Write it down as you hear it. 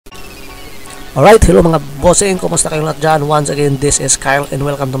Alright, hello mga bossing, kumusta kayong lahat dyan? Once again, this is Kyle and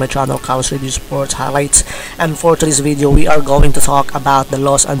welcome to my channel, Kyle's Review Sports Highlights. And for today's video, we are going to talk about the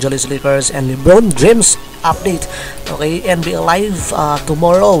Los Angeles Lakers and Lebron James update. Okay, NBA Live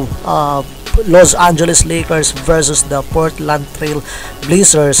tomorrow, Los Angeles Lakers versus the Portland Trail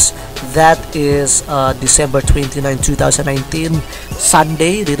Blazers. That is December 29, 2019,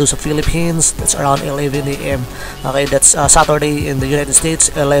 Sunday dito sa Philippines. That's around 11 a.m. Okay, that's Saturday in the United States,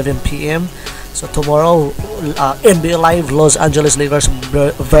 11 p.m. So tomorrow, NBA Live, Los Angeles Lakers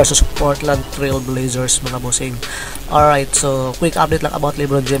versus Portland Trail Blazers, mga bossing. Alright, so quick update lang about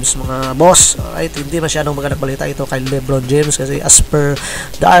Lebron James, mga boss. Alright, hindi masyadong magandang balita ito kay Lebron James kasi as per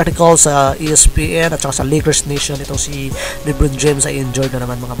the article sa ESPN at saka sa Lakers Nation, itong si Lebron James ay injured na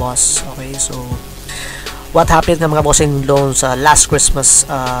naman, mga boss. Okay, so what happened nga mga bossing doon sa last Christmas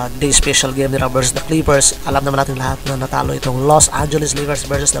Day special game nila versus the Clippers. Alam naman natin lahat na natalo itong Los Angeles Lakers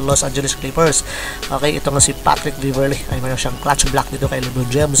versus the Los Angeles Clippers. Okay, ito nga si Patrick Beverley ay mayroon siyang clutch block dito kay LeBron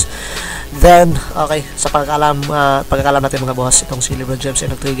James. Then, okay, sa pagkakalam natin mga boss, itong si LeBron James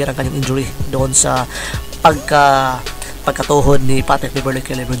ay nag-trigger ang kanyang injury doon sa pagkatuhod ni Patrick Beverley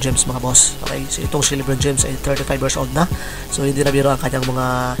kay Lebron James, mga boss. Okay, so itong si Lebron James ay 35 years old na. So hindi na biro ang kanyang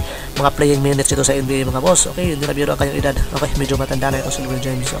mga playing minutes dito sa NBA, mga boss. Okay, hindi na biro ang kanyang edad. Okay, medyo matanda na ito si Lebron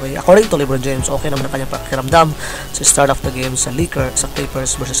James. Okay, according to Lebron James, okay naman ang kanyang pakiramdam sa start of the game sa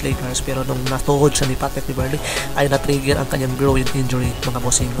Clippers versus Lakers, pero nung natuhod siya ni Patrick Beverley ay na-trigger ang kanyang growing injury, mga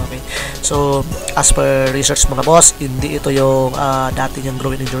bossing. Okay, so as per research, mga boss, hindi ito yung dati niyang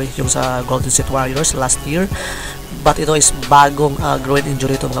growing injury, yung sa Golden State Warriors last year, but ito is bagong groin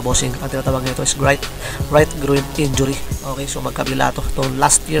injury ito, mga bossing. Ang tinatawag nito is right groin injury. Okay, so magkabila to.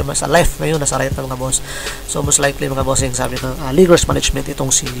 Last year sa left, ngayon nasa right na, mga boss. So most likely, mga bossing, sabi ng Lakers management,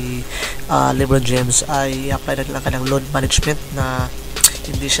 itong si LeBron James ay apply na lang kanyang load management na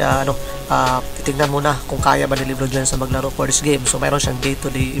hindi siya titignan muna kung kaya ba ni LeBron James na maglaro for this game. So mayroon siyang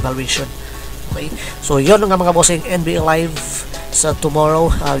day-to-day evaluation. Okay, so yun nga mga bossing, NBA Live sa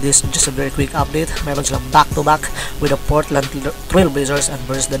tomorrow. This is just a very quick update. Mayroon silang back-to-back with the Portland Trail Blazers and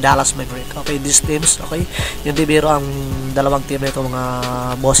versus the Dallas Mavericks. Okay, these teams, okay, hindi biro ang dalawang team nito, mga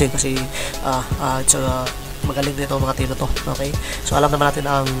bossing, kasi magaling din itong mga team na to. Okay, so alam naman natin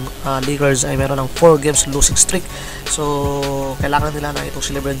ang Lakers ay meron ng 4 games losing streak. So kailangan nila na itong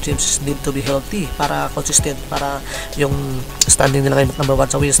si LeBron James need to be healthy para consistent, para yung standing nila ngayon number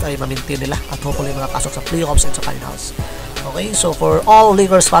 1 sa West ay ma-maintain nila at hopefully makapasok sa playoffs at sa finals. Okay, so for all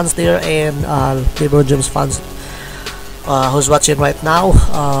Lakers fans there and LeBron James fans who's watching right now,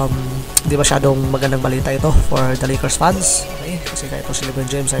 hindi masyadong magandang balita ito for the Lakers fans. Okay, kasi kaya ito si LeBron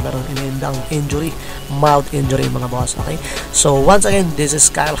James ay meron inindang injury, mild injury, mga boss. Okay, so once again, this is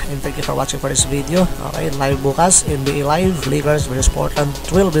Kyle and thank you for watching for this video. Okay, live bukas, NBA Live, Lakers versus Portland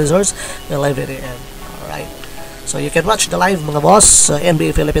Trail Blazers, 11 a.m. Alright, so you can watch the live, mga boss, sa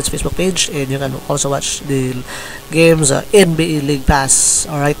NBA Philippines Facebook page, and you can also watch the games NBA League Pass.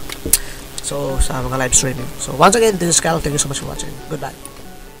 Alright, so sa mga live streaming. So once again, this is Kyle. Thank you so much for watching. Goodbye.